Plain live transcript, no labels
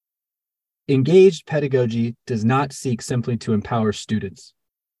Engaged pedagogy does not seek simply to empower students.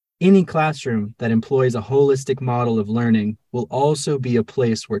 Any classroom that employs a holistic model of learning will also be a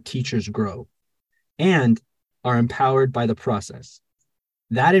place where teachers grow and are empowered by the process.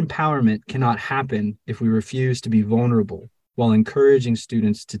 That empowerment cannot happen if we refuse to be vulnerable while encouraging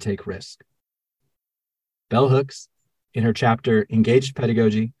students to take risk. Bell Hooks, in her chapter Engaged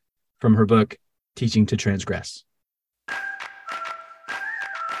Pedagogy, from her book Teaching to Transgress.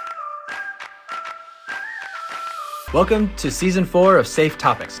 Welcome to Season 4 of Safe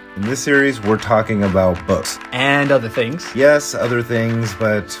Topics. In this series, we're talking about books. And other things. Yes, other things,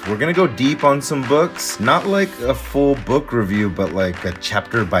 but we're going to go deep on some books. Not like a full book review, but like a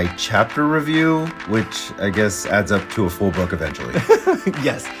chapter-by-chapter review, which I guess adds up to a full book eventually.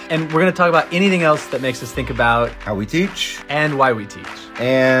 Yes, and we're going to talk about anything else that makes us think about how we teach. And why we teach.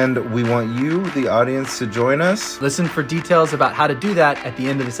 And we want you, the audience, to join us. Listen for details about how to do that at the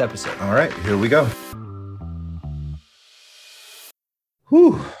end of this episode. All right, here we go.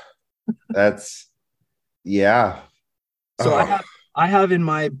 Whew. That's, yeah. So I have in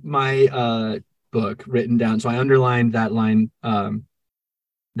my book written down, so I underlined that line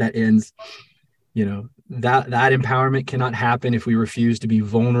that ends, that empowerment cannot happen if we refuse to be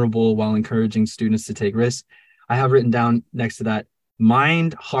vulnerable while encouraging students to take risks. I have written down next to that,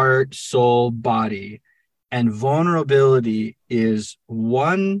 mind, heart, soul, body, and vulnerability is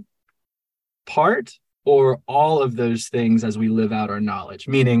one part or all of those things as we live out our knowledge.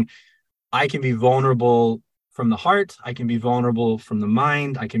 Meaning, I can be vulnerable from the heart, I can be vulnerable from the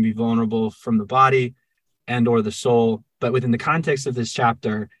mind, I can be vulnerable from the body and or the soul. But within the context of this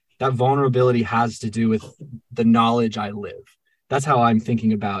chapter, that vulnerability has to do with the knowledge I live. That's how I'm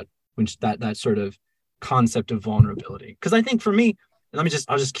thinking about that sort of concept of vulnerability. Because I think for me, I'll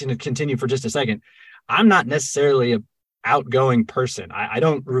just continue for just a second. I'm not necessarily an outgoing person. I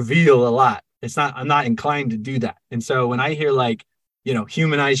don't reveal a lot. I'm not inclined to do that. And so when I hear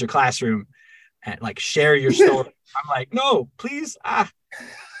humanize your classroom and share your story, I'm like, no, please.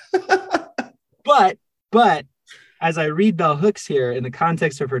 But as I read Bell Hooks here in the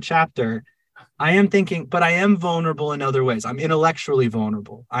context of her chapter, I am thinking, but I am vulnerable in other ways. I'm intellectually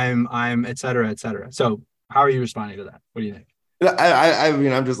vulnerable. I'm et cetera, et cetera. So how are you responding to that? What do you think? I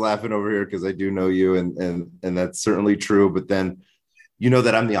mean, I'm just laughing over here because I do know you and that's certainly true. But then you know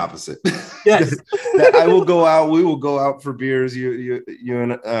that I'm the opposite. Yes. That I will go out. We will go out for beers. You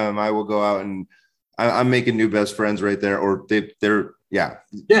and I will go out, and I'm making new best friends right there. Or they're yeah.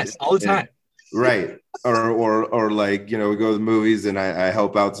 Yes, all the time. Right. Or we go to the movies, and I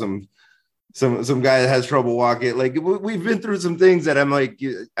help out some guy that has trouble walking. Like we've been through some things that I'm like,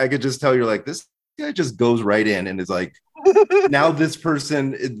 I could just tell you're like, this guy just goes right in and is like, now this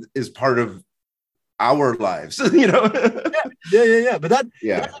person is part of our lives, Yeah. But that's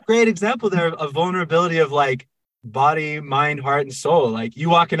a great example there of vulnerability of body, mind, heart, and soul. You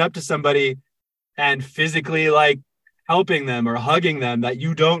walking up to somebody and physically helping them or hugging them that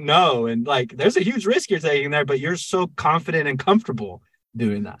you don't know, and there's a huge risk you're taking there, but you're so confident and comfortable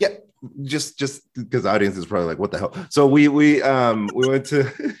doing that. Yeah, just because the audience is probably like, what the hell? So we went to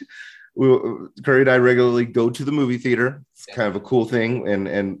Curry and I regularly go to the movie theater. It's kind of a cool thing,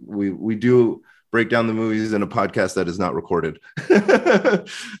 and we do break down the movies in a podcast that is not recorded.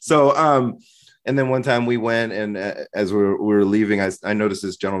 So, and then one time we went, and as we were leaving, I noticed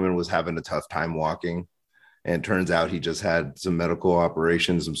this gentleman was having a tough time walking, and it turns out he just had some medical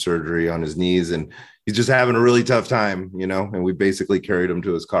operations, some surgery on his knees, and he's just having a really tough time, and we basically carried him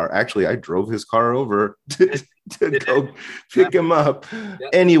to his car. Actually, I drove his car over to go pick him up. Yeah.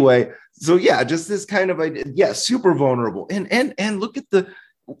 Anyway, so yeah, just this kind of idea. Yeah, super vulnerable. And look at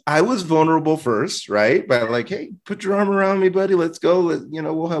I was vulnerable first, right? By hey, put your arm around me, buddy. Let's go.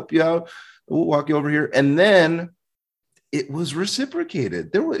 We'll help you out. We'll walk you over here. And then it was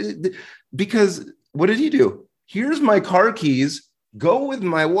reciprocated. Because what did he do? Here's my car keys. Go with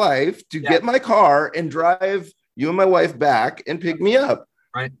my wife to get my car and drive you and my wife back and pick me up.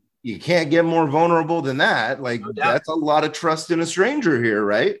 Right. You can't get more vulnerable than that. That's a lot of trust in a stranger here,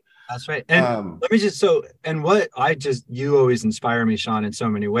 right? That's right. And you always inspire me, Sean, in so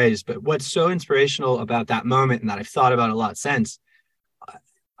many ways, but what's so inspirational about that moment and that I've thought about a lot since,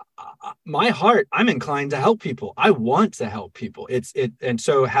 my heart, I'm inclined to help people. I want to help people. And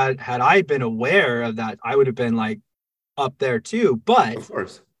so had I been aware of that, I would have been up there too. But of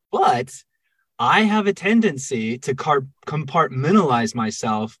course, I have a tendency to compartmentalize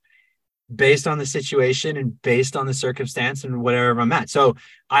myself based on the situation and based on the circumstance and whatever I'm at. So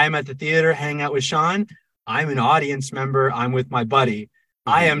I'm at the theater, hanging out with Sean. I'm an audience member. I'm with my buddy.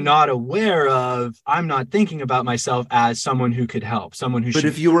 I am not I'm not thinking about myself as someone who could help, someone who But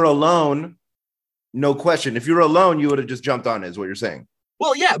if you were alone, No question. If you were alone, you would have just jumped on it, is what you're saying.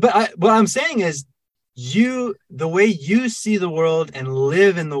 Well, yeah, but what I'm saying is the way you see the world and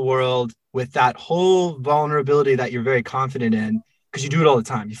live in the world with that whole vulnerability that you're very confident in, because you do it all the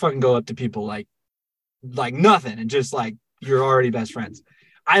time. You fucking go up to people like nothing and just like you're already best friends.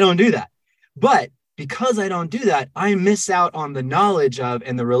 I don't do that. But because I don't do that, I miss out on the knowledge of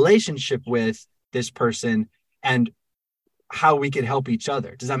and the relationship with this person and how we could help each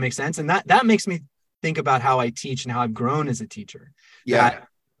other. Does that make sense? And that makes me think about how I teach and how I've grown as a teacher. Yeah. That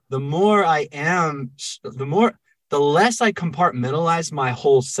the more I am, the less I compartmentalize my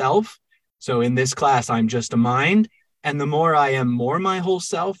whole self. So in this class, I'm just a mind. And the more I am more my whole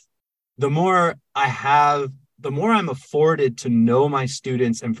self, the more I'm afforded to know my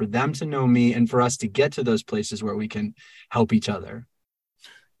students and for them to know me and for us to get to those places where we can help each other.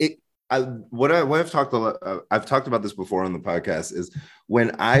 I've talked about this before on the podcast, is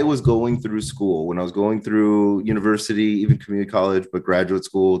when I was going through school, when I was going through university, even community college, but graduate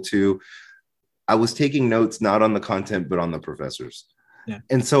school too, I was taking notes, not on the content, but on the professors. Yeah.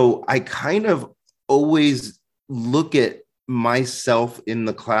 And so I kind of always look at myself in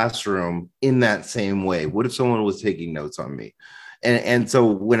the classroom in that same way. What if someone was taking notes on me? And so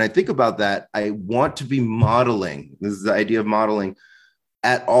when I think about that, I want to be modeling. This is the idea of modeling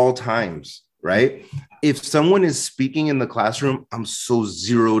at all times, right? If someone is speaking in the classroom, I'm so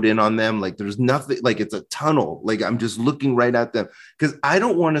zeroed in on them. Like there's nothing, like it's a tunnel. Like I'm just looking right at them because I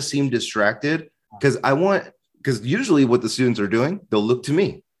don't want to seem distracted because usually what the students are doing, they'll look to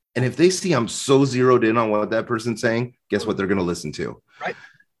me. And if they see I'm so zeroed in on what that person's saying, guess what they're going to listen to? Right.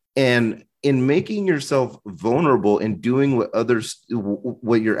 And in making yourself vulnerable and doing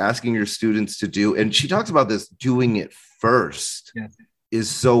what you're asking your students to do, and she talks about this, doing it first. Yeah. Is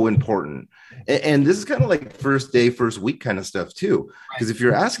so important. And this is kind of like first day, first week kind of stuff too. Because if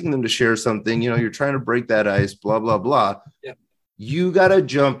you're asking them to share something, you're trying to break that ice, blah, blah, blah. Yep. You got to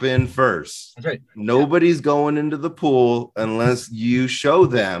jump in first. That's right. Nobody's going into the pool unless you show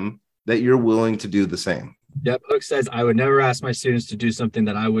them that you're willing to do the same. Yep. Hook says, I would never ask my students to do something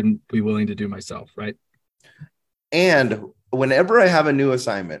that I wouldn't be willing to do myself. Right. And whenever I have a new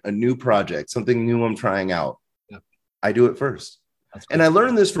assignment, a new project, something new I'm trying out, yep, I do it first. And I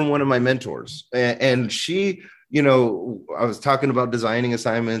learned this from one of my mentors. And she, I was talking about designing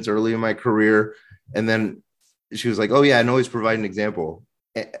assignments early in my career. And then she was like, oh, yeah, I always provide an example,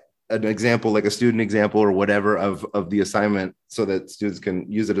 like a student example or whatever of the assignment so that students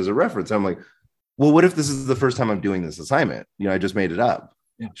can use it as a reference. And I'm like, well, what if this is the first time I'm doing this assignment? I just made it up.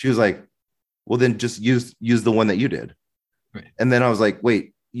 Yeah. She was like, well, then just use the one that you did. Right. And then I was like,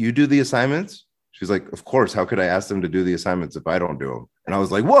 wait, you do the assignments? She's like, of course. How could I ask them to do the assignments if I don't do them? And I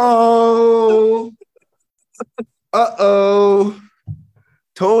was like, whoa, uh-oh,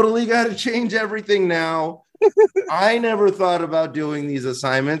 totally got to change everything now. I never thought about doing these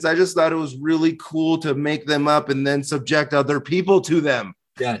assignments. I just thought it was really cool to make them up and then subject other people to them.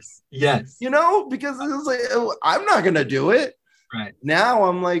 Yes. Because it was like, oh, I'm not going to do it. Right. Now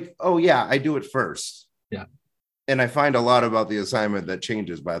I'm like, oh, yeah, I do it first. Yeah. And I find a lot about the assignment that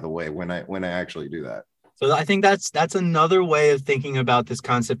changes, by the way, when I actually do that. So I think that's another way of thinking about this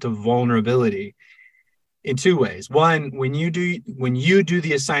concept of vulnerability in two ways. One, when you do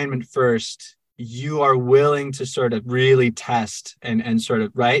the assignment first, you are willing to sort of really test and sort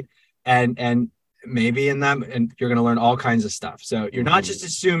of, right? And maybe in that, and you're going to learn all kinds of stuff. So you're not just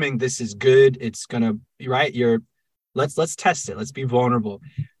assuming this is good. It's going to be right. Let's test it. Let's be vulnerable.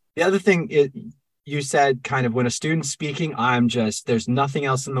 The other thing is, you said kind of when a student's speaking, there's nothing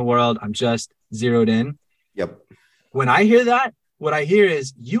else in the world. I'm just zeroed in. Yep. When I hear that, what I hear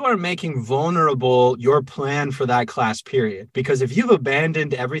is you are making vulnerable your plan for that class period. Because if you've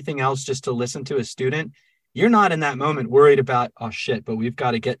abandoned everything else just to listen to a student, you're not in that moment worried about, oh shit, but we've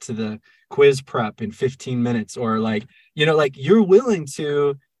got to get to the quiz prep in 15 minutes. Or you're willing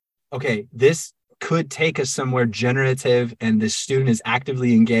to, okay, this could take us somewhere generative and this student is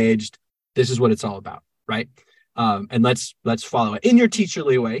actively engaged. This is what it's all about, right? And let's follow it in your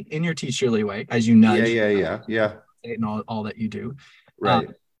teacherly way, as you nudge. Yeah. And all that you do. Right.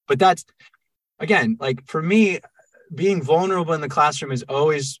 But that's, again, like for me, being vulnerable in the classroom has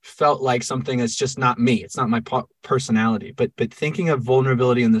always felt like something that's just not me. It's not my personality. But thinking of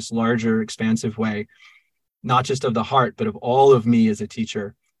vulnerability in this larger, expansive way, not just of the heart, but of all of me as a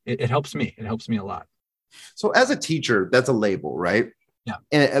teacher, it helps me. It helps me a lot. So as a teacher, that's a label, right?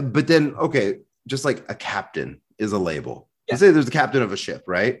 Yeah. But then, okay, just like a captain is a label. Yeah. Let's say there's the captain of a ship,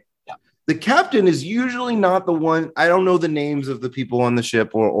 right? Yeah. The captain is usually not the one. I don't know the names of the people on the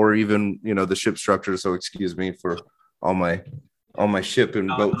ship or even, the ship structure. So excuse me for all my ship and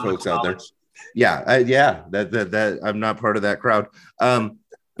boat folks out there. Yeah, that I'm not part of that crowd.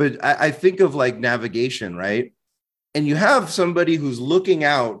 But I think of like navigation, right? And you have somebody who's looking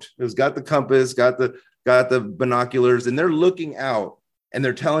out, who's got the compass, got the binoculars, and they're looking out and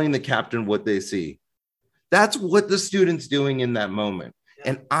they're telling the captain what they see. That's what the student's doing in that moment. Yeah.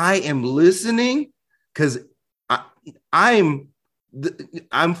 And I am listening because I'm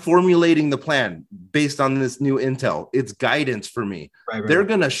formulating the plan based on this new intel. It's guidance for me. Right. They're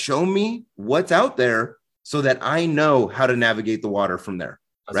going to show me what's out there so that I know how to navigate the water from there.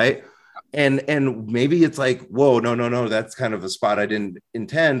 That's right. Cool. And maybe it's like, whoa, no, that's kind of a spot I didn't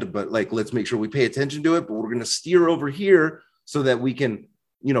intend, but like, let's make sure we pay attention to it, but we're going to steer over here so that we can,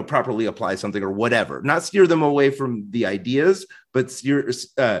 properly apply something or whatever. Not steer them away from the ideas, but steer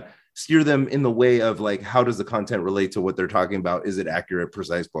them in the way of like, how does the content relate to what they're talking about? Is it accurate,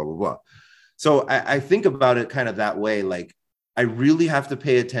 precise, blah, blah, blah. So I think about it kind of that way. Like, I really have to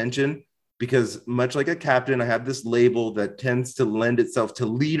pay attention because much like a captain, I have this label that tends to lend itself to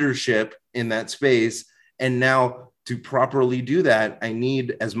leadership in that space. And now to properly do that, I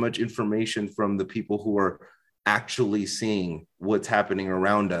need as much information from the people who are actually seeing what's happening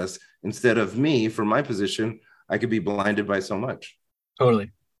around us. Instead of me, from my position, I could be blinded by so much.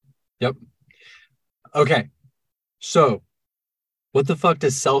 Totally. Yep. Okay. So what the fuck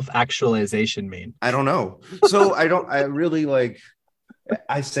does self-actualization mean? I don't know. So I really like,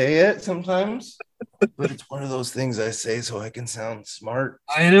 I say it sometimes, but it's one of those things I say so I can sound smart.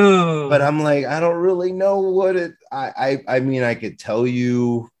 I know. But I'm like, I don't really know what it, I mean, I could tell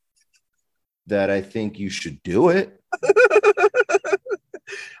you that I think you should do it.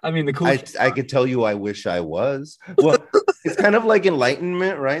 I mean, I could tell you I wish I was. Well, it's kind of like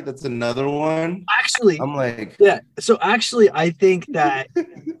enlightenment, right? That's another one. Actually, I'm like, yeah. So actually, I think that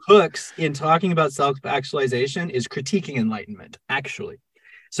Hooks, in talking about self-actualization, is critiquing enlightenment. Actually,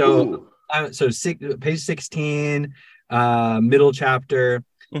 so page 16, middle chapter.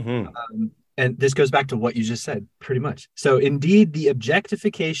 Mm-hmm. And this goes back to what you just said, pretty much. So indeed, the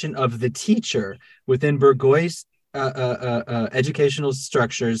objectification of the teacher within Bourgeois educational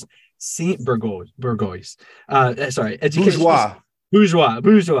structures, bourgeois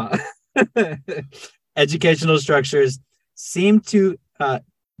educational structures seem to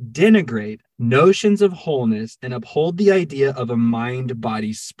denigrate notions of wholeness and uphold the idea of a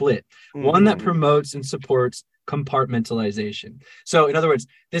mind-body split, one that promotes and supports compartmentalization. So in other words,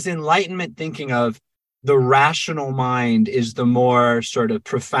 this enlightenment thinking of the rational mind is the more sort of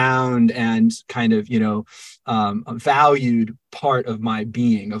profound and kind of, valued part of my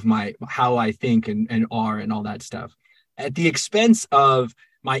being, of my, how I think and are and all that stuff, at the expense of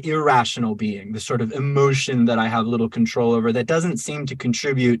my irrational being, the sort of emotion that I have little control over that doesn't seem to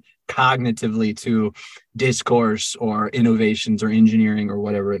contribute cognitively to discourse or innovations or engineering or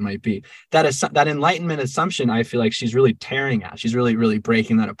whatever it might be. That enlightenment assumption, I feel like she's really tearing at. She's really, really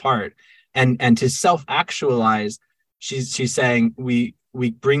breaking that apart. And to self-actualize, she's saying we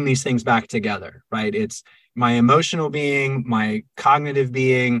bring these things back together, right? It's my emotional being, my cognitive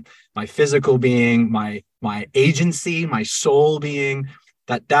being, my physical being, my agency, my soul being.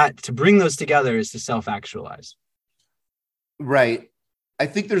 That to bring those together is to self-actualize. Right. I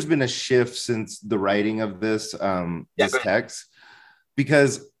think there's been a shift since the writing of this text,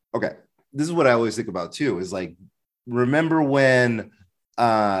 because, okay, this is what I always think about too, is like, remember when,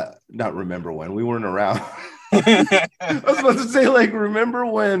 not remember when, we weren't around. I was about to say, like, remember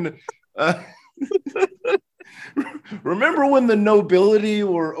when the nobility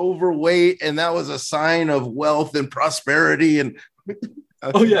were overweight and that was a sign of wealth and prosperity and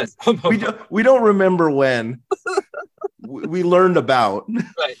oh yes, we don't remember when we learned about,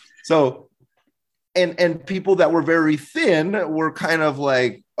 right? So and people that were very thin were kind of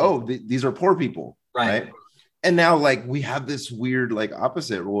like, oh, these are poor people, right? And now like we have this weird like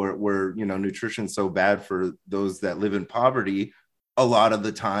opposite where nutrition's so bad for those that live in poverty a lot of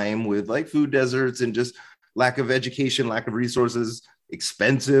the time, with like food deserts and just lack of education, lack of resources,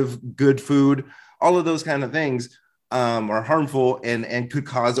 expensive good food, all of those kind of things are harmful and could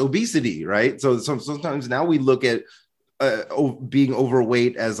cause obesity, right? So sometimes now we look at being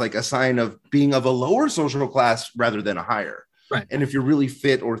overweight as like a sign of being of a lower social class rather than a higher. Right. And if you're really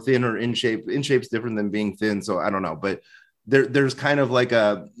fit or thin or in shape's different than being thin. So I don't know, but there's kind of like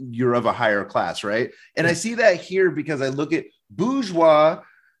you're of a higher class, right? And I see that here because I look at bourgeois,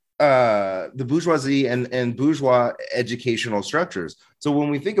 the bourgeoisie and bourgeois educational structures. So when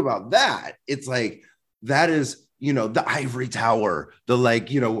we think about that, it's like, that is, the ivory tower, the like,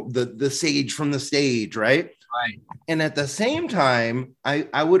 the sage from the stage, right? Right. And at the same time,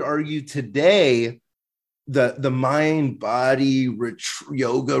 I would argue today, the mind body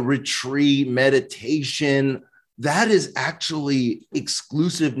yoga retreat meditation, that is actually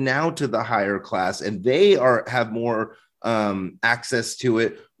exclusive now to the higher class, and they have more access to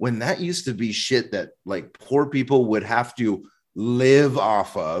it, when that used to be shit that like poor people would have to live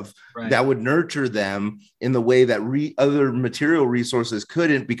off of, right, that would nurture them in the way that other material resources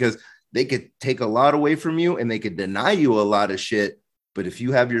couldn't, because they could take a lot away from you and they could deny you a lot of shit. But if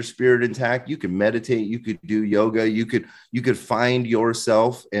you have your spirit intact, you can meditate, you could do yoga, you could find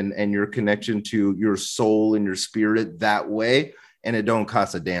yourself and your connection to your soul and your spirit that way, and it don't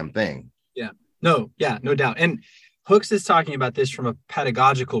cost a damn thing. No doubt. And Hooks is talking about this from a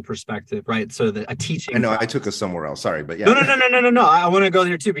pedagogical perspective, right? So a teaching. I know practice. I took us somewhere else. Sorry, but yeah. No. I want to go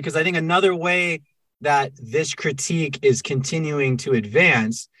there too, because I think another way that this critique is continuing to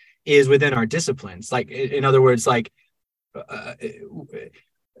advance is within our disciplines. Like, in other words, like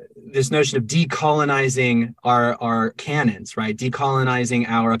this notion of decolonizing our canons, right? Decolonizing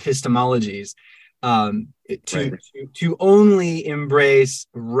our epistemologies. To only embrace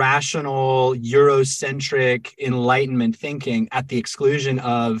rational, Eurocentric Enlightenment thinking at the exclusion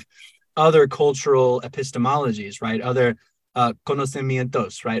of other cultural epistemologies, right? Other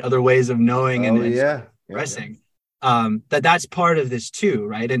conocimientos, right? Other ways of knowing and expressing. That's part of this too,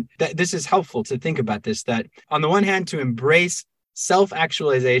 right? And this is helpful to think about this, that on the one hand, to embrace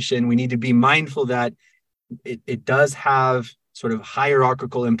self-actualization, we need to be mindful that it does have sort of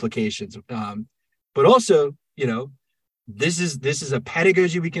hierarchical implications. But also, this is a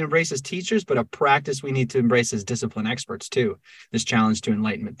pedagogy we can embrace as teachers, but a practice we need to embrace as discipline experts too, this challenge to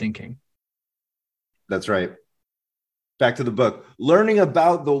Enlightenment thinking. That's right. Back to the book. Learning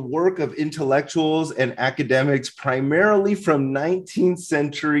about the work of intellectuals and academics, primarily from 19th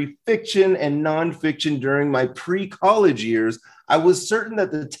century fiction and nonfiction during my pre-college years, I was certain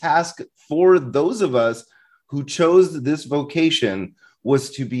that the task for those of us who chose this vocation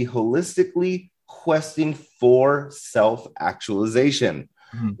was to be holistically questing for self-actualization.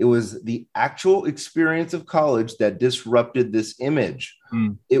 Mm-hmm. It was the actual experience of college that disrupted this image.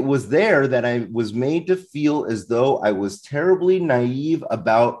 Mm. It was there that I was made to feel as though I was terribly naive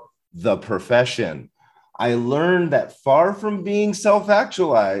about the profession. I learned that far from being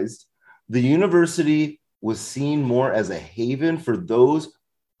self-actualized, the university was seen more as a haven for those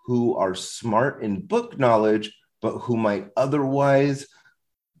who are smart in book knowledge, but who might otherwise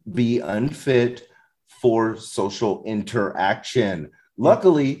be unfit for social interaction.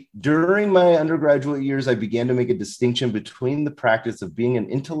 Luckily, during my undergraduate years, I began to make a distinction between the practice of being an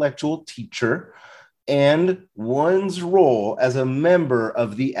intellectual teacher and one's role as a member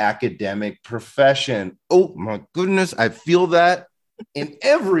of the academic profession. Oh my goodness, I feel that in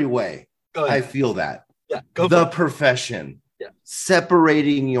every way. I feel that. The profession,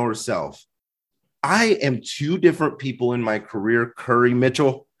 separating yourself. I am two different people in my career, Curry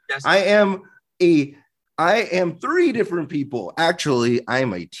Mitchell. Yes. I am three different people. Actually,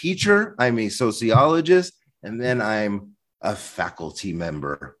 I'm a teacher, I'm a sociologist, and then I'm a faculty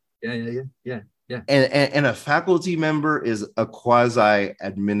member. Yeah. And a faculty member is a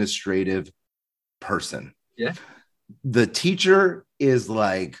quasi-administrative person. Yeah. The teacher is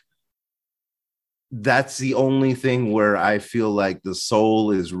like, that's the only thing where I feel like the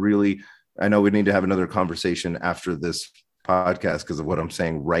soul is really, I know we need to have another conversation after this podcast because of what I'm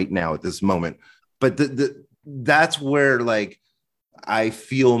saying right now at this moment. But that's where like I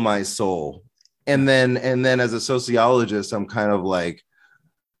feel my soul. And then as a sociologist, I'm kind of like,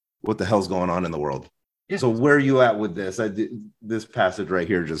 what the hell's going on in the world? Yeah. So where are you at with this? This passage right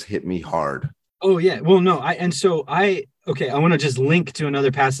here just hit me hard. Oh yeah. Well, no, I want to just link to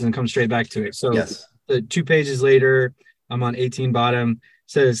another passage and come straight back to it. So yes. The 2 pages later, I'm on 18 bottom,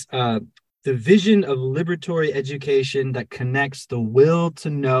 says the vision of liberatory education that connects the will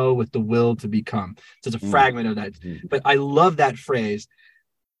to know with the will to become. So it's a fragment of that. But I love that phrase.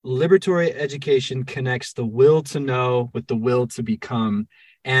 Liberatory education connects the will to know with the will to become.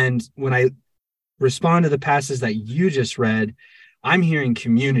 And when I respond to the passage that you just read, I'm hearing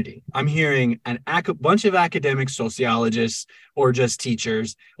community. I'm hearing a bunch of academics, sociologists, or just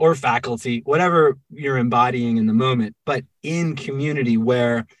teachers or faculty, whatever you're embodying in the moment, but in community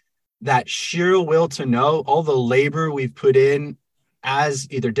where that sheer will to know, all the labor we've put in as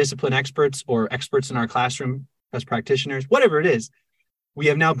either discipline experts or experts in our classroom as practitioners, whatever it is, we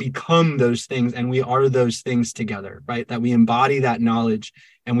have now become those things and we are those things together, right? That we embody that knowledge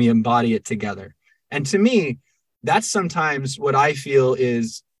and we embody it together. And to me, that's sometimes what I feel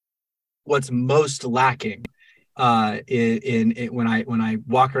is what's most lacking in when I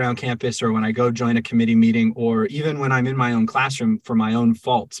walk around campus or when I go join a committee meeting or even when I'm in my own classroom for my own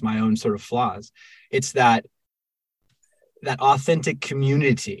faults, my own sort of flaws, It's that authentic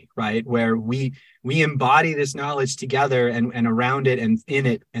community, right? Where we embody this knowledge together, and around it and in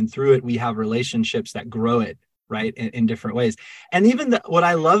it and through it, we have relationships that grow it, right? In different ways. And even what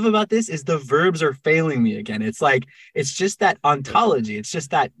I love about this is the verbs are failing me again. It's like, it's just that ontology. It's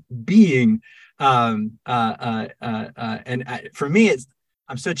just that being. For me,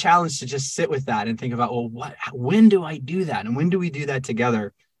 I'm so challenged to just sit with that and think about, well, when do I do that? And when do we do that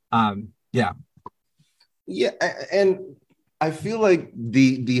together? Yeah. And I feel like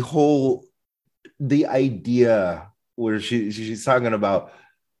the idea where she's talking about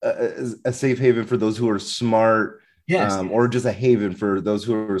a safe haven for those who are smart, yes, or just a haven for those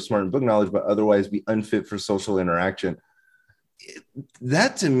who are smart in book knowledge, but otherwise be unfit for social interaction.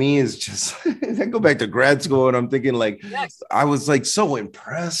 That to me is just, I go back to grad school and I'm thinking like, yes. I was like so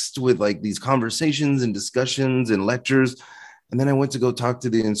impressed with like these conversations and discussions and lectures. And then I went to go talk to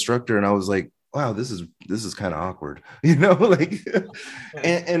the instructor and I was like, wow, this is kind of awkward, like,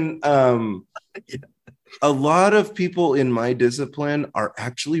 and a lot of people in my discipline are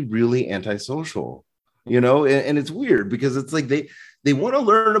actually really antisocial, and it's weird because it's like they want to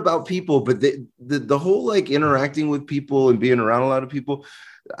learn about people, but the whole like interacting with people and being around a lot of people,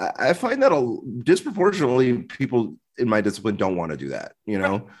 I find that disproportionately people in my discipline don't want to do that,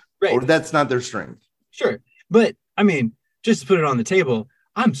 right. Or that's not their strength. Sure. But I mean, just to put it on the table,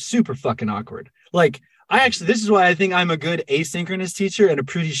 I'm super fucking awkward. Like, this is why I think I'm a good asynchronous teacher and a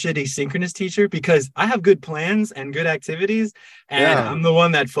pretty shitty synchronous teacher, because I have good plans and good activities, and I'm the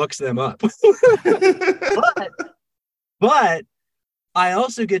one that fucks them up. but I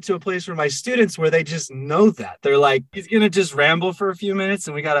also get to a place where my students, where they just know that. They're like, he's going to just ramble for a few minutes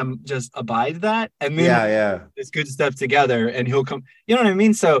and we got to just abide that. And then this good stuff together and he'll come, you know what I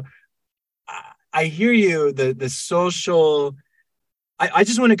mean? So I hear you, the social, I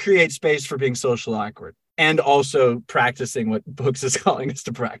just want to create space for being social awkward and also practicing what Books is calling us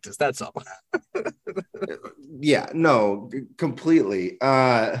to practice. That's all. Yeah, no, completely.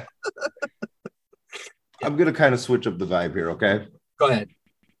 I'm going to kind of switch up the vibe here. Okay. Go ahead.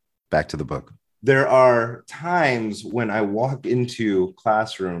 Back to the book. There are times when I walk into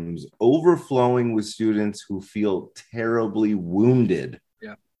classrooms overflowing with students who feel terribly wounded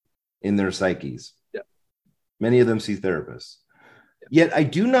in their psyches. Yeah. Many of them see therapists. Yet I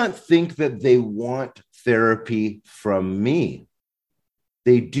do not think that they want therapy from me.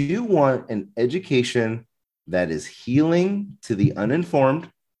 They do want an education that is healing to the uninformed,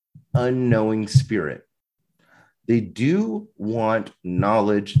 unknowing spirit. They do want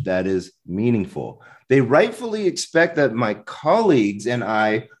knowledge that is meaningful. They rightfully expect that my colleagues and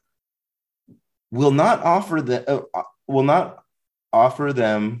I will not offer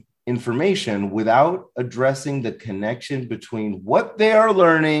them information without addressing the connection between what they are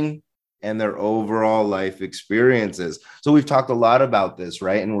learning and their overall life experiences. So we've talked a lot about this,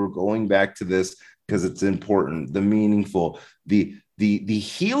 right? And we're going back to this because it's important, the meaningful, the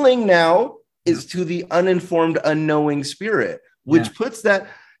healing now is to the uninformed, unknowing spirit, which puts that,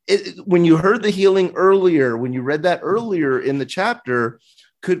 when you heard the healing earlier, when you read that earlier in the chapter,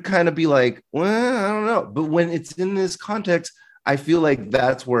 could kind of be like, well, I don't know. But when it's in this context, I feel like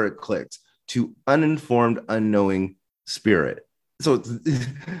that's where it clicks, to uninformed, unknowing spirit. So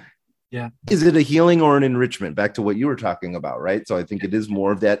is it a healing or an enrichment? Back to what you were talking about, right? So I think it is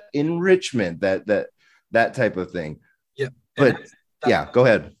more of that enrichment, that type of thing. Yeah. But go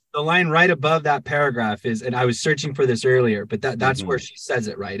ahead. The line right above that paragraph is, and I was searching for this earlier, but that's where she says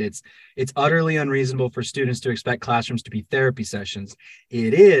it, right? It's utterly unreasonable for students to expect classrooms to be therapy sessions.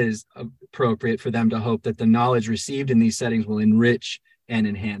 It is appropriate for them to hope that the knowledge received in these settings will enrich and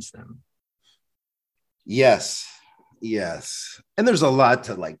enhance them. Yes. And there's a lot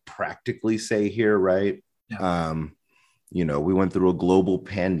to like practically say here, right? Yeah. We went through a global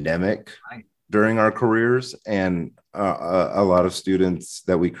pandemic during our careers, and a lot of students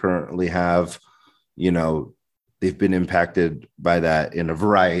that we currently have, they've been impacted by that in a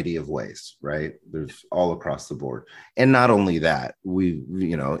variety of ways, right? There's all across the board. And not only that,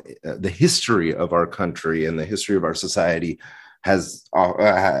 the history of our country and the history of our society has,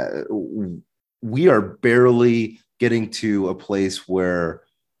 we are barely getting to a place where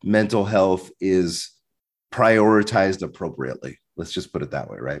mental health is prioritized appropriately. Let's just put it that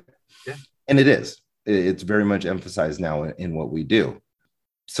way, right? Yeah. And it is. It's very much emphasized now in what we do.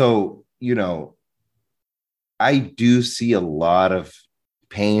 So, I do see a lot of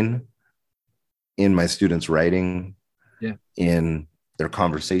pain in my students' writing, in their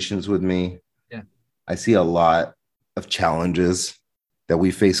conversations with me. Yeah. I see a lot of challenges that we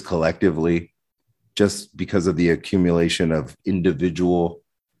face collectively just because of the accumulation of individual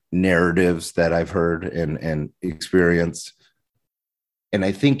narratives that I've heard and experienced. And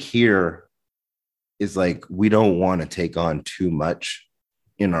I think here is like, we don't want to take on too much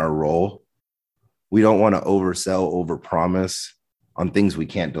in our role. We don't want to oversell, overpromise on things we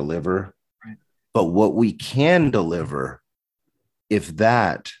can't deliver. Right. But what we can deliver, if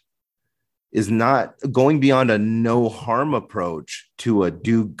that is not going beyond a no harm approach to a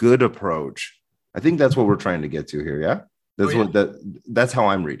do good approach, I think that's what we're trying to get to here. Yeah. That's how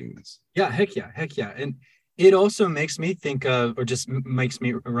I'm reading this. Yeah. Heck yeah. And it also makes me think of, or just reminds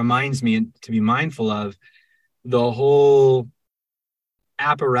me to be mindful of the whole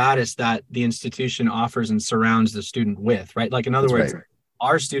apparatus that the institution offers and surrounds the student with, right? Like, in other words, right,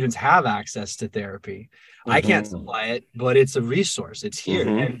 our students have access to therapy. Mm-hmm. I can't supply it, but it's a resource. It's here.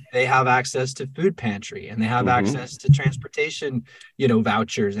 Mm-hmm. And they have access to food pantry, and they have mm-hmm. access to transportation,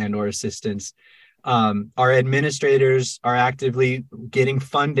 vouchers and or assistance. Our administrators are actively getting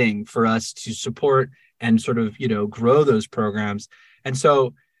funding for us to support and sort of, grow those programs. And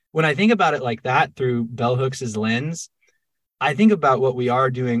so when I think about it like that through Bell Hooks' lens, I think about what we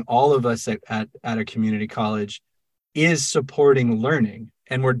are doing, all of us at a community college, is supporting learning.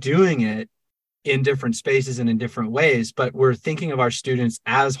 And we're doing it in different spaces and in different ways, but we're thinking of our students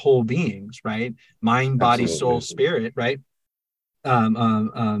as whole beings, right? Mind, body, absolutely, soul, spirit, right?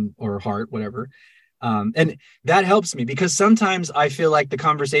 Or heart, whatever. And that helps me, because sometimes I feel like the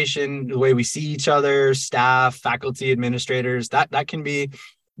conversation, the way we see each other, staff, faculty, administrators, that can be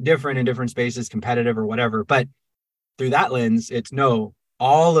different in different spaces, competitive or whatever. But through that lens, it's no,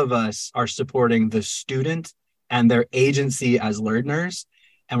 all of us are supporting the student and their agency as learners,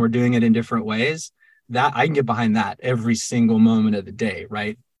 and we're doing it in different ways. That I can get behind that every single moment of the day,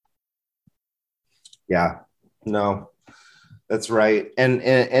 right? Yeah, no, that's right. And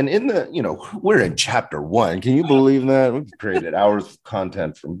in the, we're in chapter 1. Can you believe that? We've created hours of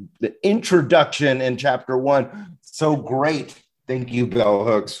content from the introduction in chapter 1. So great. Thank you, Bell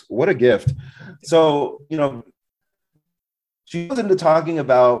Hooks. What a gift. So, she goes into talking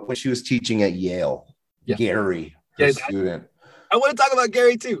about when she was teaching at Yale, yeah. Gary, her student. I want to talk about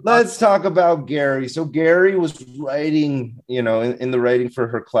Gary too. Let's talk about Gary. So Gary was writing, in the writing for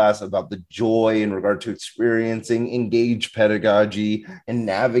her class about the joy in regard to experiencing engaged pedagogy and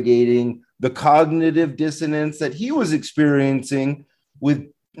navigating the cognitive dissonance that he was experiencing with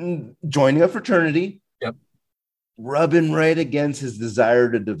joining a fraternity, yep, rubbing right against his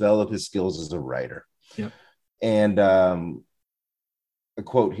desire to develop his skills as a writer. Yep. And a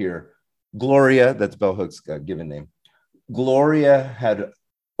quote here, Gloria, that's Bell Hooks' given name. Gloria had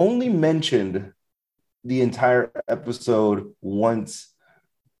only mentioned the entire episode once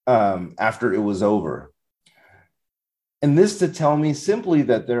after it was over. And this to tell me simply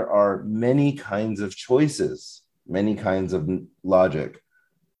that there are many kinds of choices, many kinds of logic.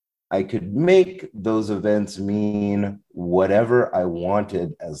 I could make those events mean whatever I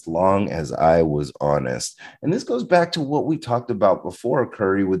wanted as long as I was honest. And this goes back to what we talked about before,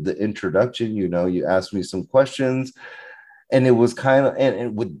 Curry, with the introduction. You asked me some questions, and it was kind of,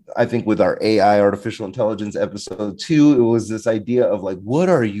 and with, I think with our AI, artificial intelligence episode 2, it was this idea of like, what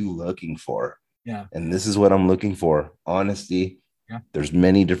are you looking for? Yeah. And this is what I'm looking for. Honesty. Yeah. There's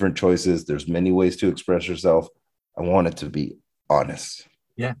many different choices. There's many ways to express yourself. I want it to be honest.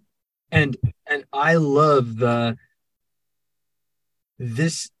 Yeah. And I love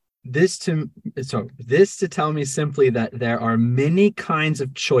this to tell me simply that there are many kinds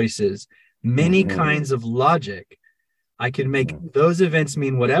of choices, many mm-hmm. kinds of logic. I could make mm-hmm. those events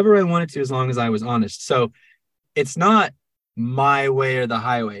mean whatever I wanted to as long as I was honest. So it's not my way or the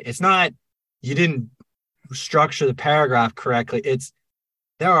highway. It's not, you didn't structure the paragraph correctly.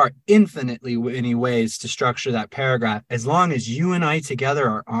 There are infinitely many ways to structure that paragraph, as long as you and I together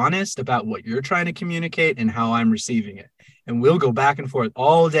are honest about what you're trying to communicate and how I'm receiving it. And we'll go back and forth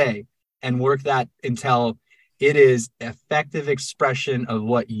all day and work that until it is effective expression of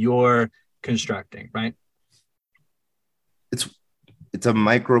what you're constructing, right? It's a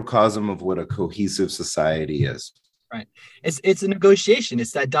microcosm of what a cohesive society is. Right. It's a negotiation.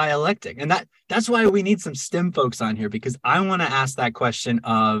 It's that dialectic. And that's why we need some STEM folks on here, because I want to ask that question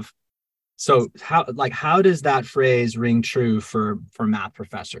of, so how does that phrase ring true for math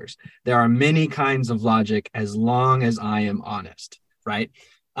professors? There are many kinds of logic as long as I am honest, right?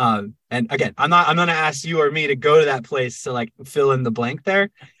 And again, I'm not going to ask you or me to go to that place to like fill in the blank there,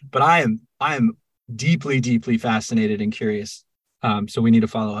 but I am deeply, deeply fascinated and curious. So we need to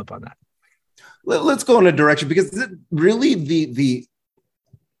follow up on that. Let's go in a direction, because really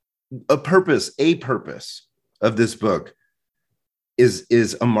a purpose of this book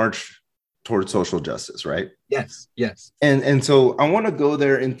is a march towards social justice, right? Yes, yes. And so I want to go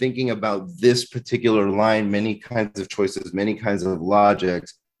there in thinking about this particular line, many kinds of choices, many kinds of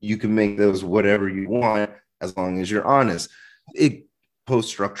logics. You can make those whatever you want as long as you're honest. It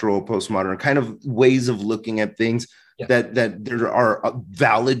post-structural, postmodern kind of ways of looking at things, Yeah. that there are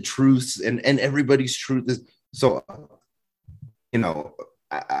valid truths, and everybody's truth is so, you know,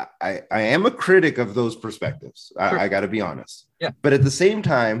 I am a critic of those perspectives. Sure. I got to be honest. Yeah. But at the same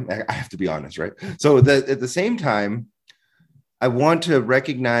time, I have to be honest, right? So that at the same time, I want to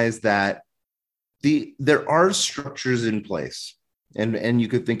recognize that there are structures in place, and you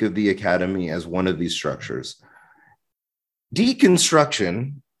could think of the academy as one of these structures.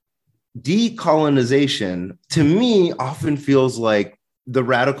 Deconstruction, decolonization, to me, often feels like the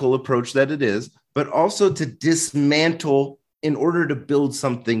radical approach that it is, but also to dismantle in order to build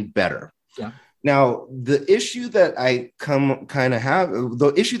something better. Yeah. Now, the issue that I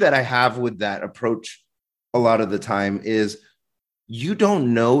the issue that I have with that approach a lot of the time is you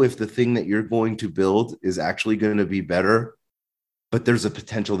don't know if the thing that you're going to build is actually going to be better, but there's a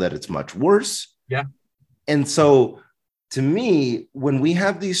potential that it's much worse. Yeah. And so to me, when we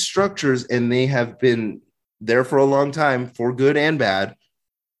have these structures and they have been there for a long time, for good and bad,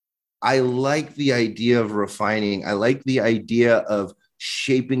 I like the idea of refining. I like the idea of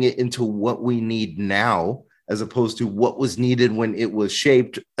shaping it into what we need now, as opposed to what was needed when it was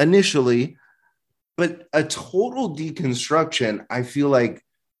shaped initially. But a total deconstruction, I feel like,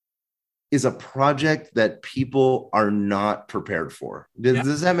 is a project that people are not prepared for.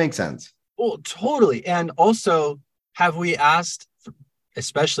 Does that make sense? Well, totally. And also, have we asked,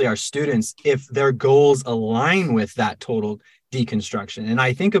 especially our students, if their goals align with that total deconstruction? And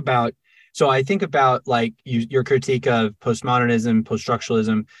I think about like your critique of postmodernism,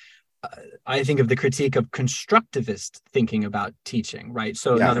 poststructuralism. I think of the critique of constructivist thinking about teaching, right?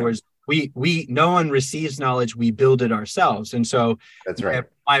 So in other words, we no one receives knowledge, we build it ourselves. And so that's right.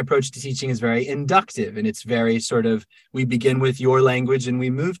 My approach to teaching is very inductive, and it's very sort of, we begin with your language and we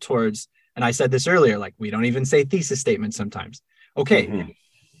move towards, and I said this earlier, like we don't even say thesis statements sometimes. Okay. Mm-hmm.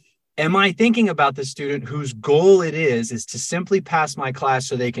 Am I thinking about the student whose goal it is to simply pass my class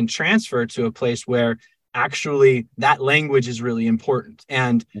so they can transfer to a place where actually that language is really important?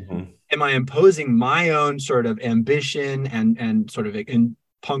 And am I imposing my own sort of ambition and sort of in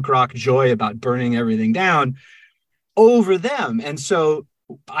punk rock joy about burning everything down over them? And so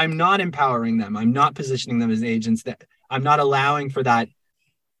I'm not empowering them. I'm not positioning them as agents. That I'm not allowing for that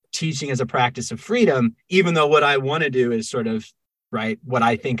teaching as a practice of freedom, even though what I want to do is sort of, right, what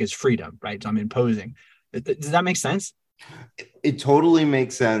I think is freedom, right? So I'm imposing. Does that make sense? It totally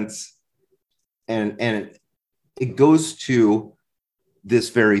makes sense. And it goes to this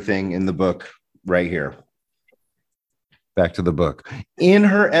very thing in the book right here. Back to the book. In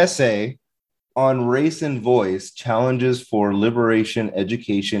her essay on Race and Voice, Challenges for Liberation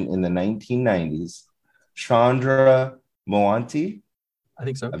Education in the 1990s, Chandra Mohanty, I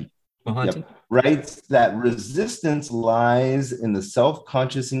think so, writes that resistance lies in the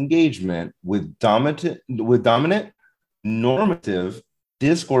self-conscious engagement with dominant normative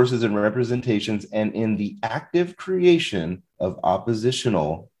discourses and representations, and in the active creation of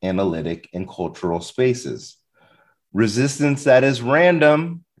oppositional, analytic, and cultural spaces. Resistance that is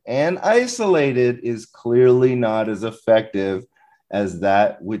random and isolated is clearly not as effective as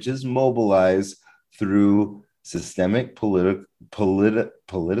that which is mobilized through systemic politicized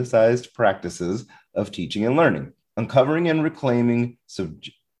practices of teaching and learning. Uncovering and reclaiming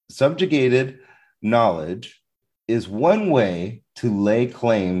subjugated knowledge is one way to lay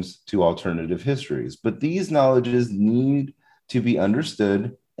claims to alternative histories, but these knowledges need to be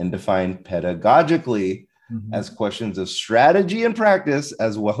understood and defined pedagogically as questions of strategy and practice,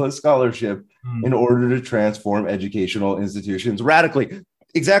 as well as scholarship, in order to transform educational institutions radically.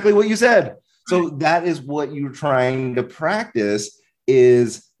 Exactly what you said. So that is what you're trying to practice,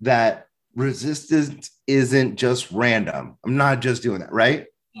 is that resistance isn't just random. I'm not just doing that, right?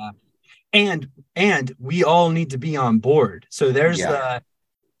 Yeah. And we all need to be on board. So there's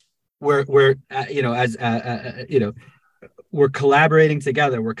we're we're collaborating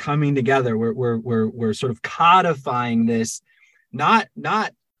together. We're coming together. We're sort of codifying this, not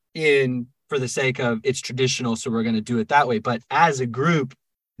in for the sake of it's traditional, so we're going to do it that way, but as a group,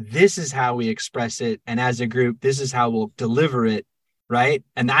 this is how we express it, and as a group, this is how we'll deliver it, right?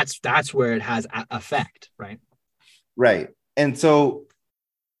 And that's where it has effect, right? Right. And so,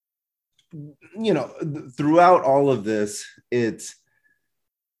 throughout all of this, it's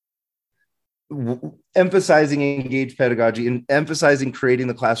emphasizing engaged pedagogy and emphasizing creating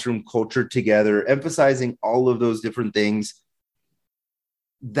the classroom culture together, emphasizing all of those different things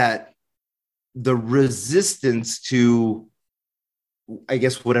that the resistance to, I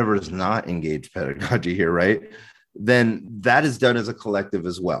guess, whatever is not engaged pedagogy here, right? Then that is done as a collective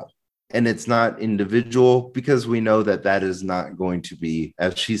as well. And it's not individual, because we know that that is not going to be,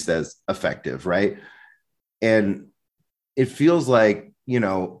 as she says, effective, right? And it feels like,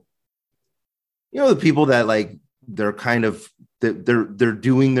 the people that like, they're kind of, they're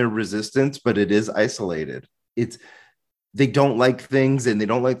doing their resistance, but it is isolated. They don't like things and they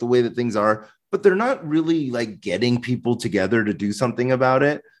don't like the way that things are, but they're not really like getting people together to do something about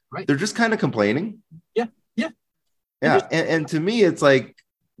it. Right. They're just kind of complaining. Yeah. And to me, it's like,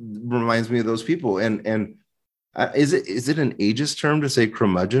 reminds me of those people. And is it an ageist term to say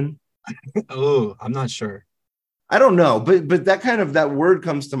curmudgeon? Oh, I'm not sure. I don't know, but that word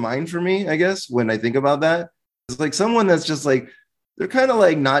comes to mind for me, I guess, when I think about that. It's like someone that's just like, they're kind of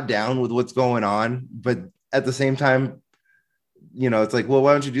like not down with what's going on, but at the same time, it's like, well,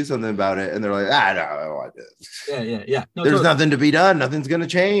 why don't you do something about it? And they're like, no, I don't want this. Yeah. No, there's nothing to be done. Nothing's going to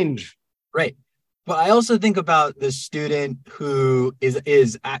change. Right. But I also think about the student who is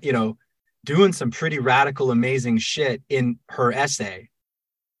doing some pretty radical, amazing shit in her essay,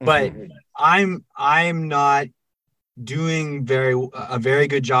 but I'm not doing a very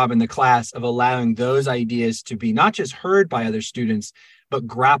good job in the class of allowing those ideas to be not just heard by other students, but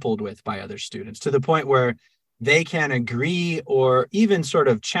grappled with by other students, to the point where they can agree or even sort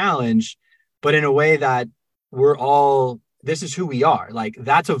of challenge, but in a way that this is who we are. Like,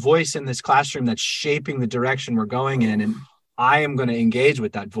 that's a voice in this classroom that's shaping the direction we're going in. And I am going to engage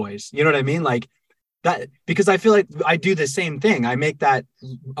with that voice. You know what I mean? Like that, because I feel like I do the same thing. I make that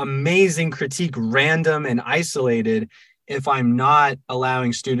amazing critique random and isolated if I'm not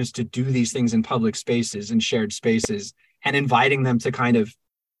allowing students to do these things in public spaces and shared spaces and inviting them to kind of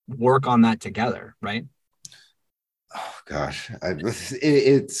work on that together. Right. Oh gosh,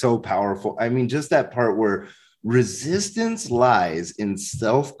 it's so powerful. I mean, just that part where resistance lies in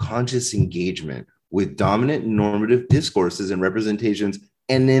self-conscious engagement with dominant normative discourses and representations,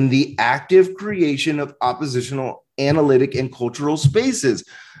 and in the active creation of oppositional analytic and cultural spaces.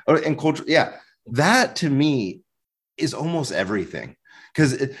 That to me is almost everything.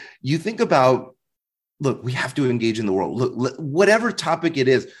 Because you think about, look, we have to engage in the world. Look, whatever topic it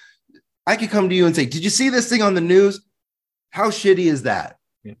is, I could come to you and say, did you see this thing on the news? How shitty is that?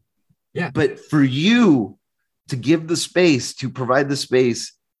 Yeah. But for you to give the space, to provide the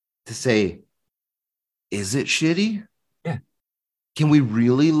space to say, is it shitty? Yeah. Can we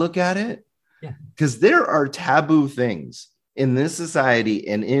really look at it? Yeah. Because there are taboo things in this society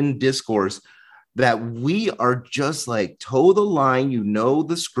and in discourse that we are just like, toe the line,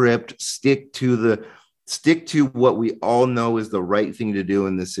 the script, stick to what we all know is the right thing to do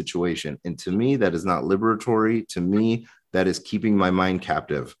in this situation. And to me, that is not liberatory. To me, that is keeping my mind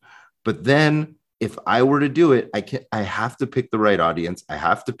captive. But then if I were to do it, I have to pick the right audience. I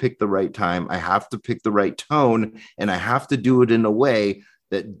have to pick the right time. I have to pick the right tone, and I have to do it in a way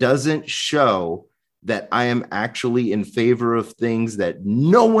that doesn't show that I am actually in favor of things that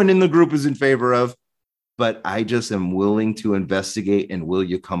no one in the group is in favor of, but I just am willing to investigate, and will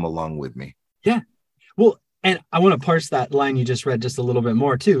you come along with me? Yeah. Well, and I want to parse that line you just read just a little bit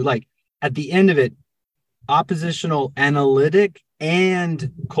more too. Like at the end of it, oppositional analytic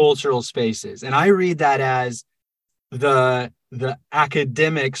and cultural spaces. And I read that as the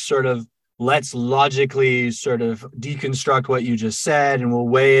academic sort of, let's logically sort of deconstruct what you just said, and we'll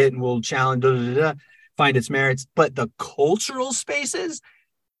weigh it and we'll challenge, find its merits. But the cultural spaces,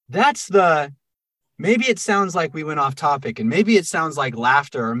 maybe it sounds like we went off topic, and maybe it sounds like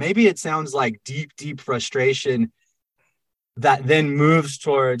laughter, or maybe it sounds like deep, deep frustration that then moves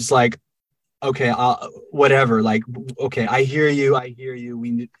towards like, okay, whatever. Like, okay, I hear you.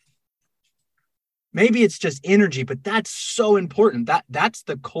 Maybe it's just energy, but that's so important. That's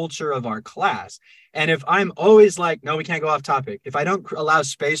the culture of our class. And if I'm always like, no, we can't go off topic. If I don't allow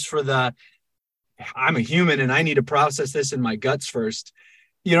space for I'm a human and I need to process this in my guts first,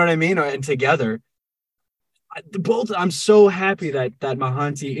 you know what I mean? And together, I'm so happy that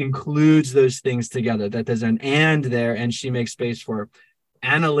Mohanty includes those things together, that there's an and there, and she makes space for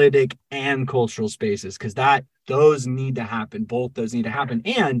analytic and cultural spaces, because those need to happen. Both those need to happen.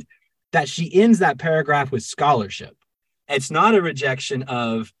 And that she ends that paragraph with scholarship. It's not a rejection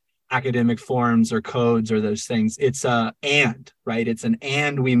of academic forms or codes or those things. It's right? It's an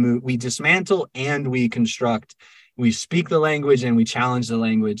and. We dismantle and we construct. We speak the language and we challenge the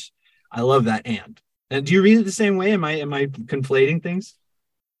language. I love that and. Do you read it the same way? Am I conflating things?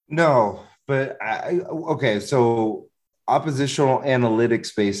 No, but okay. So oppositional analytic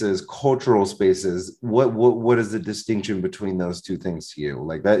spaces, cultural spaces, what is the distinction between those two things to you?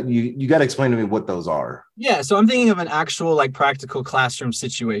 Like that, you got to explain to me what those are. Yeah, so I'm thinking of an actual like practical classroom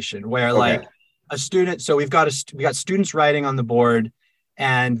situation where like a student, so we got students writing on the board,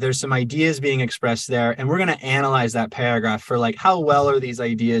 and there's some ideas being expressed there, and we're going to analyze that paragraph for like how well are these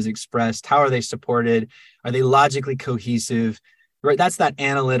ideas expressed, how are they supported, are they logically cohesive, right? That's that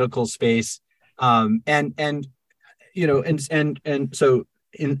analytical space. And you know, and so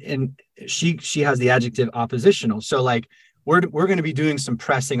in she has the adjective oppositional. So like we're going to be doing some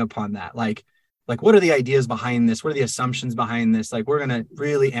pressing upon that, like what are the ideas behind this? What are the assumptions behind this? Like we're going to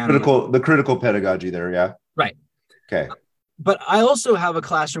really analyze the critical pedagogy there. Yeah. Right. Okay. But I also have a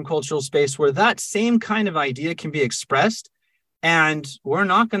classroom cultural space where that same kind of idea can be expressed, and we're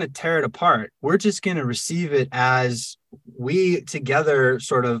not going to tear it apart. We're just going to receive it as we together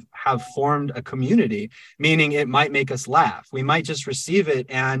sort of have formed a community, meaning it might make us laugh. We might just receive it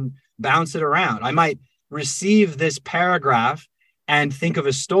and bounce it around. I might receive this paragraph and think of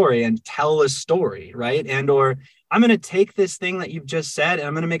a story and tell a story, right? And or I'm going to take this thing that you've just said and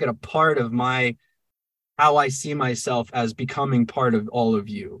I'm going to make it a part of my how I see myself as becoming part of all of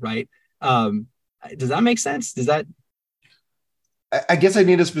you, right? Does that make sense? Does that? I guess I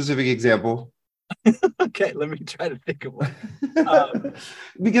need a specific example. Okay, let me try to think of one.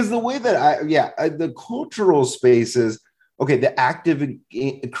 Because the way that the cultural spaces, okay, the active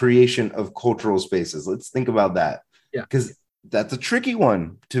creation of cultural spaces. Let's think about that. Yeah. Because that's a tricky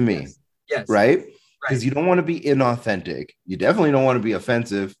one to me. Yes. Right? Because you don't want to be inauthentic. You definitely don't want to be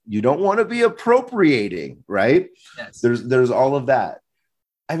offensive. You don't want to be appropriating, right? Yes. There's all of that.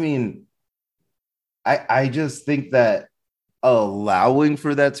 I mean, I just think that allowing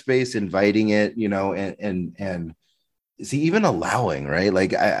for that space, inviting it, you know, and see, even allowing, right?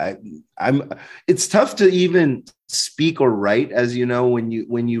 Like I'm it's tough to even speak or write, as you know, when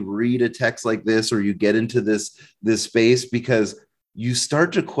you read a text like this or you get into this space, because you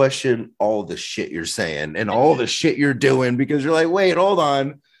start to question all the shit you're saying and all the shit you're doing, because you're like, wait, hold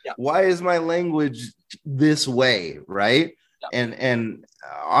on. Yeah. Why is my language this way? Right. Yeah. And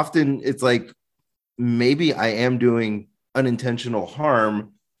often it's like, maybe I am doing unintentional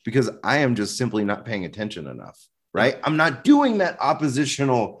harm because I am just simply not paying attention enough. Right. I'm not doing that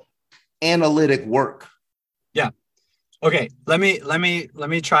oppositional analytic work. Yeah. Okay, let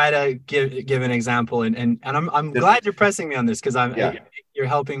me try to give an example, and I'm glad you're pressing me on this, because you're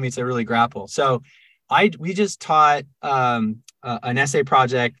helping me to really grapple. So, we just taught an essay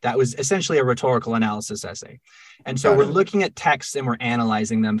project that was essentially a rhetorical analysis essay, and so we're looking at texts and we're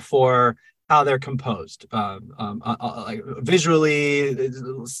analyzing them for how they're composed, like visually,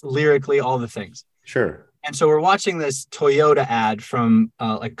 lyrically, all the things. Sure. And so we're watching this Toyota ad from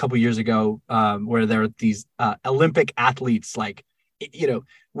like a couple years ago, where there are these Olympic athletes, like, you know,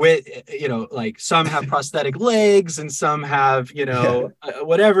 with, you know, like some have prosthetic legs and some have, you know,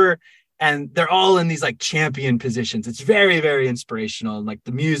 whatever. And they're all in these like champion positions. It's very, very inspirational, and like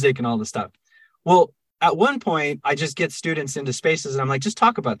the music and all the stuff. Well, at one point, I just get students into spaces and I'm like, just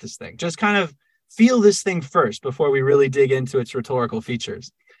talk about this thing. Just kind of feel this thing first before we really dig into its rhetorical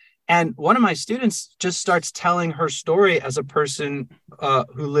features. And one of my students just starts telling her story as a person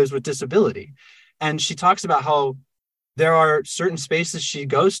who lives with disability. And she talks about how there are certain spaces she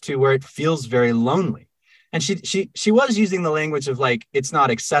goes to where it feels very lonely. And she was using the language of like, it's not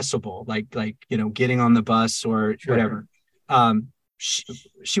accessible, like, you know, getting on the bus or whatever.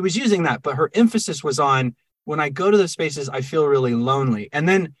 She was using that, but her emphasis was on, when I go to those spaces, I feel really lonely. And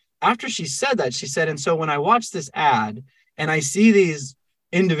then after she said that, she said, and so when I watch this ad and I see these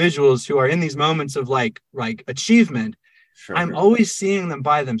individuals who are in these moments of like achievement, I'm always seeing them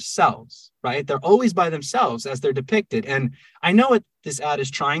by themselves, right? They're always by themselves as they're depicted. And I know what this ad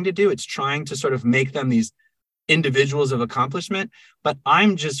is trying to do. It's trying to sort of make them these individuals of accomplishment, but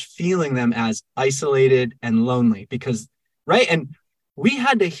I'm just feeling them as isolated and lonely because, right? And we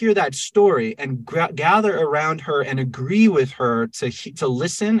had to hear that story and gather around her and agree with her to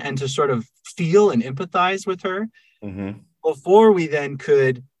listen and to sort of feel and empathize with her. Mm-hmm. Before we then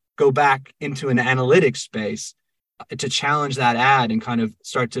could go back into an analytic space to challenge that ad and kind of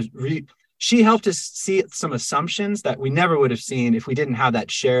start to she helped us see some assumptions that we never would have seen if we didn't have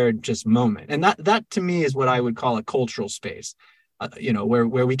that shared just moment. And that to me is what I would call a cultural space, you know, where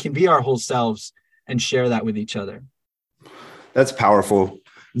we can be our whole selves and share that with each other. That's powerful.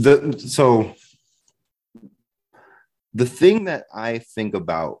 So the thing that I think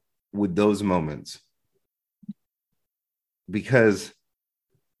about with those moments, because,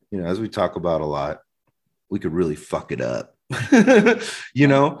 you know, as we talk about a lot, we could really fuck it up. You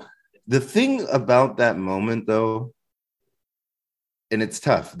know, the thing about that moment, though, and it's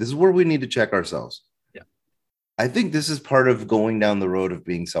tough. This is where we need to check ourselves. Yeah. I think this is part of going down the road of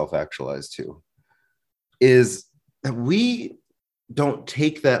being self-actualized too, is that we don't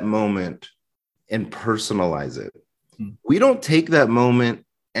take that moment and personalize it. We don't take that moment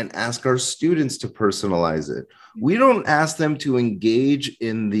and ask our students to personalize it. We don't ask them to engage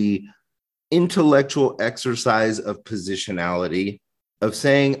in the intellectual exercise of positionality, of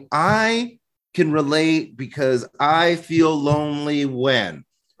saying, I can relate because I feel lonely when.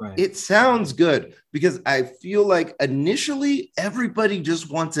 Right. It sounds good because I feel like initially everybody just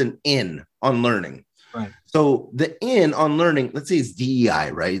wants an in on learning. Right. So the in on learning, let's say it's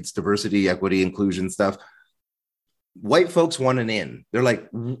DEI, right? It's diversity, equity, inclusion stuff. White folks want an in. They're like,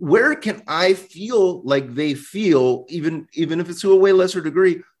 where can I feel like they feel, even if it's to a way lesser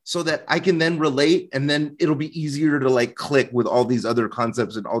degree, so that I can then relate, and then it'll be easier to like click with all these other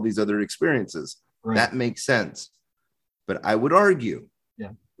concepts and all these other experiences. Right. That makes sense. But I would argue,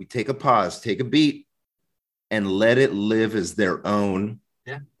 we take a pause, take a beat, and let it live as their own.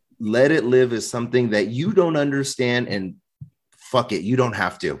 Yeah. Let it live as something that you don't understand, and fuck it, you don't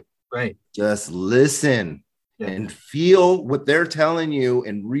have to. Right. Just listen. And feel what they're telling you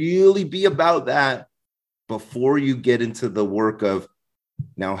and really be about that before you get into the work of,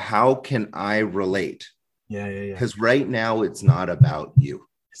 now, how can I relate? Yeah. Because right now it's not about you.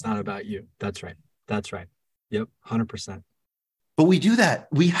 It's not about you. That's right. Yep. 100%. But we do that.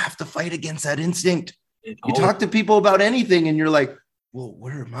 We have to fight against that instinct. You talk to people about anything and you're like, well,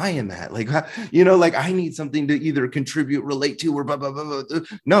 where am I in that? Like, like I need something to either contribute, relate to, or blah, blah, blah, blah.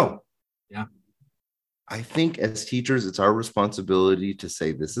 No. Yeah. I think as teachers, it's our responsibility to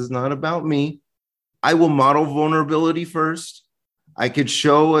say, this is not about me. I will model vulnerability first. I could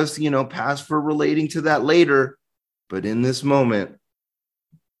show us, pass for relating to that later. But in this moment,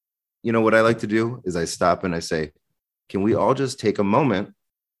 what I like to do is I stop and I say, can we all just take a moment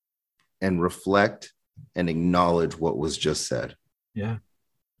and reflect and acknowledge what was just said? Yeah.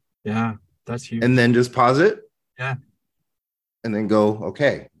 Yeah. That's huge. And then just pause it. Yeah. And then go,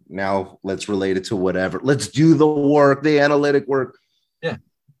 okay, now let's relate it to whatever. Let's do the work, the analytic work. Yeah.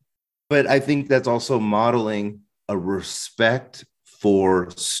 But I think that's also modeling a respect for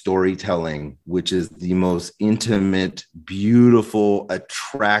storytelling, which is the most intimate, beautiful,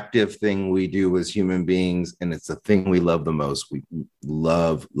 attractive thing we do as human beings. And it's the thing we love the most. We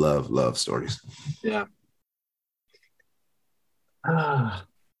love, love, love stories. Yeah.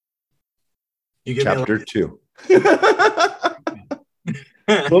 You give Chapter me 2.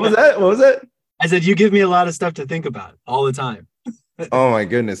 What was that? I said, you give me a lot of stuff to think about all the time. Oh my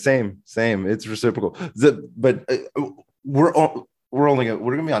goodness. Same. It's reciprocal. But we're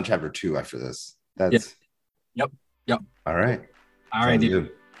gonna be on chapter 2 after this. That's Yep. All right.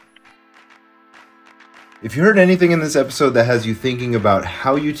 Dude. If you heard anything in this episode that has you thinking about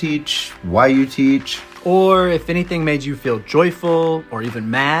how you teach, why you teach, or if anything made you feel joyful or even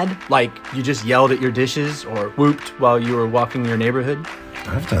mad, like you just yelled at your dishes or whooped while you were walking your neighborhood,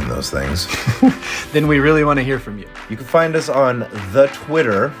 I've done those things. then we really want to hear from you. You can find us on the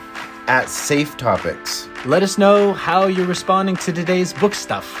Twitter at Safe Topics. Let us know how you're responding to today's book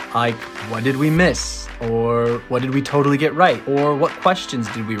stuff. Like, what did we miss? Or what did we totally get right? Or what questions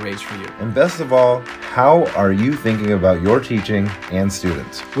did we raise for you? And best of all, how are you thinking about your teaching and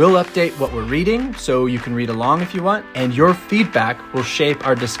students? We'll update what we're reading so you can read along if you want, and your feedback will shape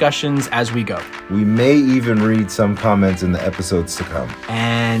our discussions as we go. We may even read some comments in the episodes to come.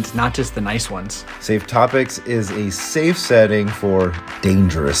 And not just the nice ones. Safe Topics is a safe setting for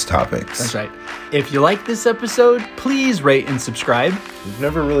dangerous topics. That's right. If you like this episode, please rate and subscribe. We've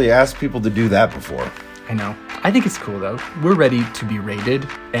never really asked people to do that before. I know. I think it's cool, though. We're ready to be rated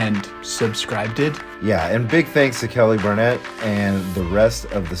and subscribed. Yeah, and big thanks to Kelly Barnett and the rest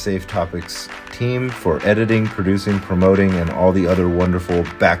of the Safe Topics team for editing, producing, promoting, and all the other wonderful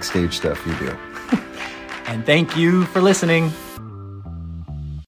backstage stuff you do. And thank you for listening.